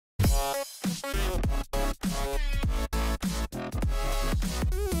What's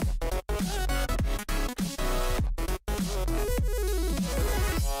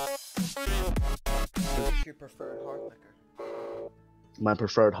your preferred hard liquor? My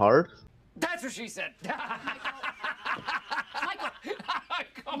preferred hard? That's what she said.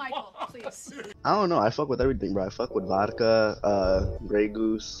 Michael, please. I don't know. I fuck with everything, bro. I fuck with vodka, Grey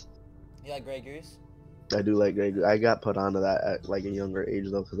Goose. You like Grey Goose? I do like Grey Goose. I got put onto that at like a younger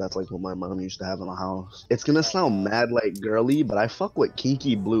age though, because that's like what my mom used to have in the house. It's gonna sound mad like girly, but I fuck with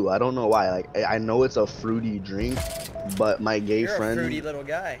KINKY Blue. I don't know why. Like I know it's a fruity drink, but my gay friend. You're a fruity little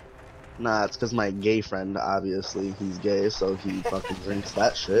guy. Nah, it's because my gay friend, obviously, he's gay, so he fucking drinks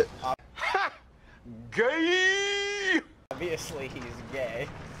that shit. Gay. Obviously, he's gay.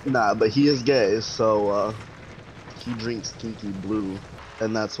 Nah, but he is gay, so he drinks KINKY Blue,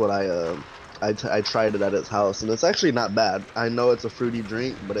 and that's what I tried it at his house, and it's actually not bad. I know it's a fruity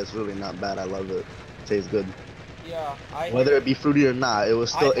drink, but it's really not bad. I love it. It tastes good. Yeah, whether it be fruity or not, it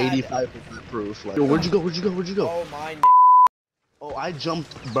was still 85% proof. Like, yo, where'd you go? Where'd you go? Where'd you go? Oh my. Oh, I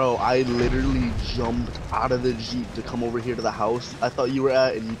jumped, bro. I literally jumped out of the Jeep to come over here to the house I thought you were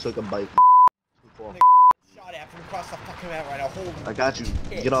at, and you took a bite. Shot at from across the fucking map right now. Hold I got you.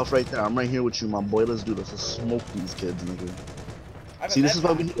 Get off right there. I'm right here with you, my boy. Let's do this. Let's smoke these kids, nigga. See, this is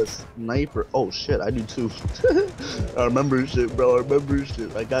why we need a sniper. Oh shit, I do too. I remember shit, bro. I remember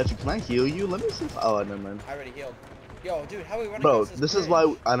shit. I got you. Can I heal you? Let me see if. Oh, never mind. I already healed. Yo, dude, how are we running? Bro, this is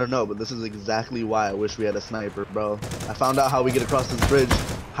why I don't know, but this is exactly why I wish we had a sniper, bro. I found out how we get across this bridge.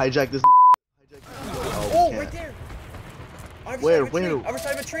 Hijack this. Oh, right there. Where? Other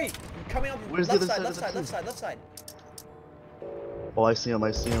side of a tree. Coming up. Where's left the side, other side? left side. Oh, I see him.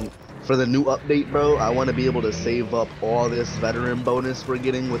 I see him. For the new update, bro, I want to be able to save up all this veteran bonus we're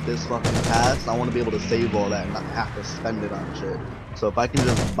getting with this fucking pass. I want to be able to save all that and not have to spend it on shit. So if I can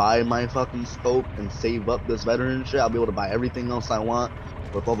just buy my fucking scope and save up this veteran shit, I'll be able to buy everything else I want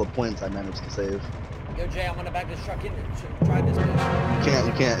with all the points I managed to save. Yo, Jay, I'm gonna back this truck in. Drive this bitch.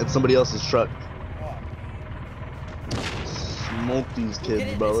 You can't. It's somebody else's truck. Oh. Smoke these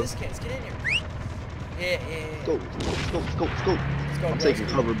kids, bro. Let's get in here. Yeah. Go. I'm taking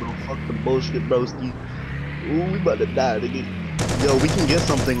cover, bro. Fuck the bullshit, broski. Ooh, we about to die, nigga. Yo, we can get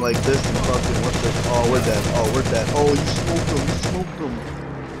something like this and fucking what's this? Oh, we're dead. Oh, you smoked him.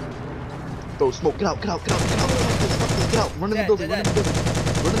 Bro, smoke. Get out. Get out. Run in the building. Run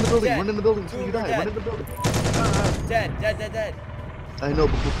in the building before you die. Run in the building. Dead. I know,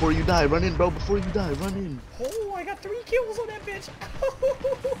 but before you die, run in, bro. Before you die, run in. Oh, I got 3 kills on that bitch.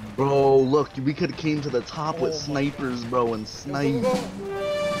 Bro, look, we could have came to the top with snipers, bro, and snipe.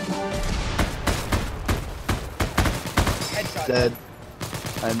 Headshot. Dead.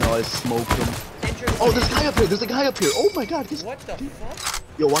 I know, I smoked him. Oh, there's a guy up here. There's a guy up here. Oh my god. What the fuck?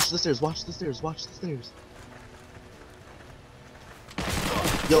 Yo, watch the stairs.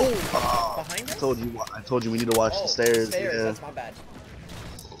 Yo, behind us? I told you we need to watch the stairs. Yeah. That's my bad.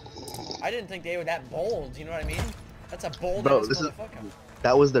 I didn't think they were that bold, you know what I mean? That's a bold bro, ass motherfucker.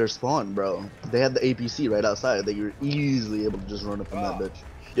 That was their spawn, bro. They had the APC right outside. They were easily able to just run up on that bitch.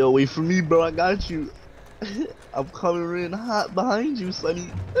 Yo, wait for me, bro. I got you. I'm coming in hot behind you, Sonny.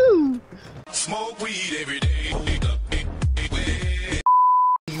 Ooh. Smoke weed every day.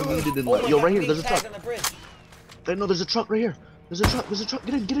 You needed in life. Yo, right here. There's a truck. The no, there's a truck right here. There's a truck.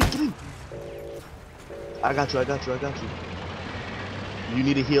 Get in. I got you. You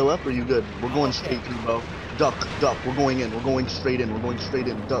need to heal up or you good? We're going straight through, bro. Duck. We're going in. We're going straight in.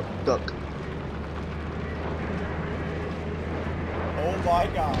 Duck. Oh my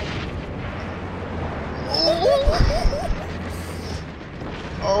god.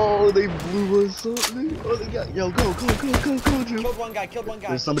 Oh, they blew us up. Oh, they got. Yo, go, Drew. Killed one guy.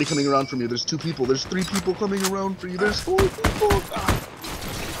 There's somebody coming around from you. There's 2 people. There's 3 people coming around for you. There's 4 people.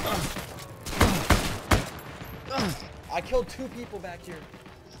 I killed 2 people back here.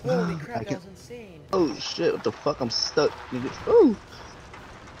 Holy crap, that was insane. Oh shit, what the fuck? I'm stuck. Ooh.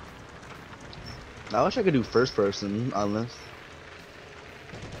 I wish I could do first person on this.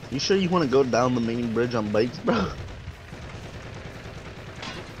 You sure you want to go down the main bridge on bikes, bro? Do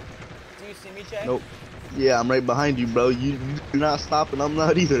you see me, Jay? Nope. Yeah, I'm right behind you, bro. You're not stopping. I'm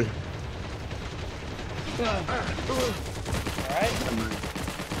not either. Alright.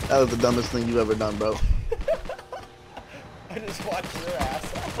 That was the dumbest thing you've ever done, bro. I just watched your ass.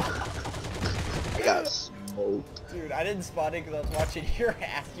 I got smoked. Dude, I didn't spot it because I was watching your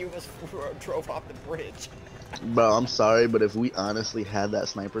ass. You just drove off the bridge. Bro, I'm sorry, but if we honestly had that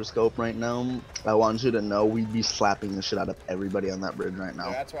sniper scope right now, I want you to know we'd be slapping the shit out of everybody on that bridge right now.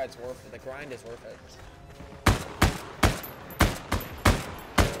 Yeah, that's why it's worth it. The grind is worth it.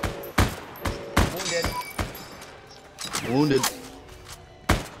 Wounded.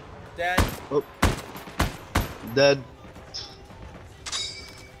 Dead. Oh. Dead.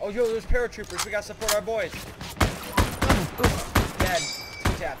 Oh, yo, there's paratroopers. We gotta support our boys. Dead.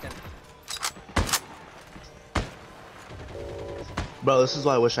 Two tapped him. Bro, this is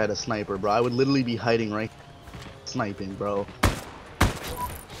why I wish I had a sniper, bro. I would literally be hiding right sniping, bro.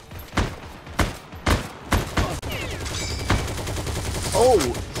 Oh,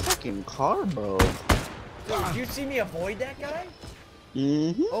 fucking car, bro. Dude, did you see me avoid that guy?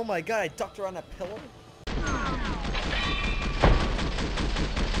 Mm-hmm. Oh my god, I ducked around that pillar.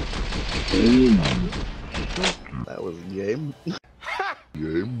 That was game.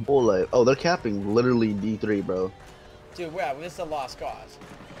 Game. Oh, they're capping literally D3, bro. Dude, wow, this is a lost cause.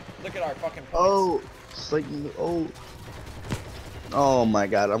 Look at our fucking points. Oh, it's like, oh. Oh my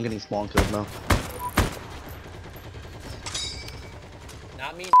god, I'm getting spawn killed now.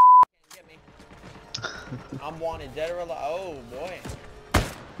 Not me. Can't get me. I'm wanted dead or alive. Oh boy.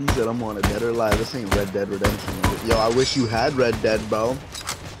 He said I'm wanted dead or alive. This ain't Red Dead Redemption. Yo, I wish you had Red Dead, bro.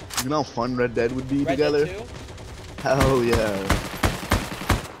 You know how fun Red Dead would be together? Red Dead 2? Hell yeah.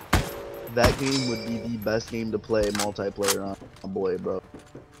 That game would be the best game to play multiplayer on, oh boy, bro.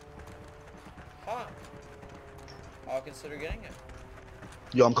 Huh. I'll consider getting it.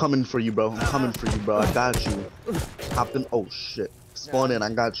 Yo, I'm coming for you, bro. I'm coming for you, bro. I got you. Hop in. Oh shit. Spawn in. I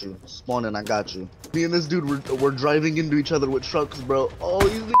got you. Spawn in. I got you. Me and this dude, we're driving into each other with trucks, bro. Oh,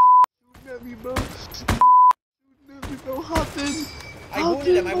 these niggas shooting at me, bro. These niggas shooting at me, bro. Hop in. I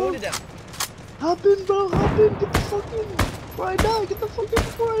wounded him. I wounded him. Hop in, bro. Hop in. Get the fuck in. Before I die. Get the fuck in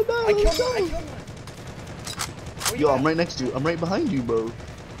before I die. I killed him. I killed him. Yo, I'm right next to you. I'm right behind you, bro.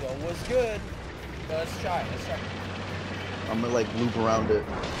 Yo, was good. Let's try. Let's try. I'm gonna like loop around it.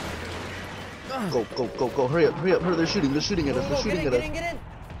 Go, go, go, go. Hurry up, hurry up, hurry. They're shooting at us. They're shooting at us. Get in.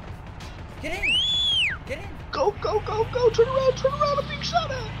 Get in. Get in. Go, go, go, go. Turn around, turn around. I'm being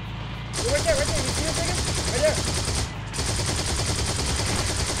shot at. You're right there. You see him, Diggins? Right there.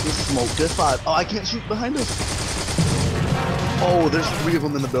 This smoke, there's 5. Oh, I can't shoot behind us. Oh, there's 3 of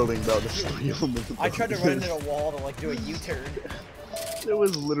them in the building, bro. There's 3 of them in the building. I tried to run into a wall to like do a U-turn. There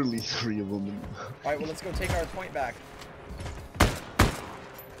was literally 3 of them. Alright, well let's go take our point back.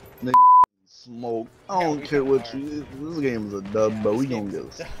 Smoke. I don't care what you. This game is a dub, bro. We gonna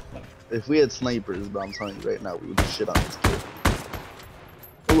get this. If we had snipers, bro, I'm telling you right now, we would shit on this kid.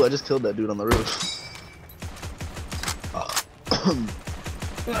 Oh, I just killed that dude on the roof. Oh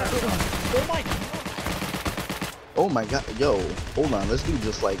my god. Oh my god, yo, hold on, this dude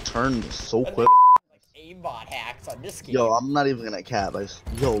just like turned so quick. Like aimbot hacks on this game. Yo, I'm not even gonna cap.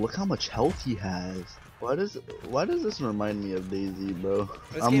 Yo, look how much health he has. Why does this remind me of DayZ, bro?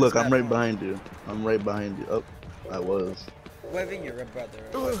 Look, I'm right behind you. I'm right behind you. Oh, I was. Whether you're a brother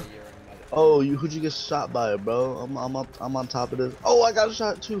or whether you're a mother. Oh, who'd you get shot by, bro? I'm on top of this. Oh, I got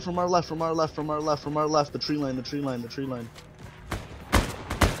shot too from our left, from our left. The tree line.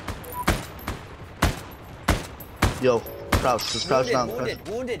 Yo, crouch, just crouch down.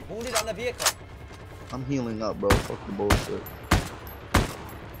 Wounded on the vehicle. I'm healing up, bro. Fuck the bullshit.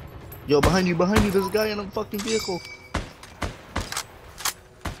 Yo, behind you, there's a guy in a fucking vehicle.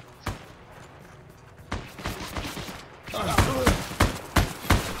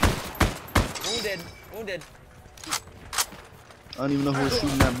 Wounded. I don't even know who was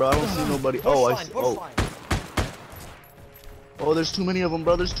shooting at, bro. I don't see nobody. Oh, I see. Oh, there's too many of them,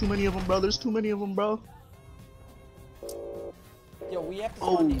 bro. There's too many of them, bro. Yo, we have to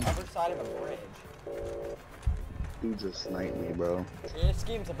go on the other side of a bridge. You just sniped me, bro. This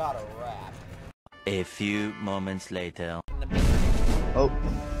game's about a wrap. A few moments later. Oh.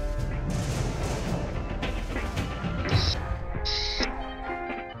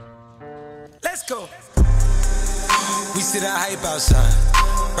 Let's go. We see the hype outside,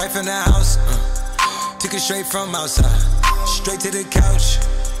 right from the house. Took it straight from outside, straight to the couch.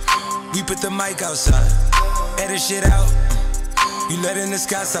 We put the mic outside, edit shit out. You letting the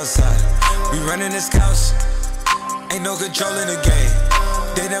scouts outside, we running the scouts. Ain't no control in the game,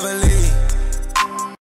 they never leave.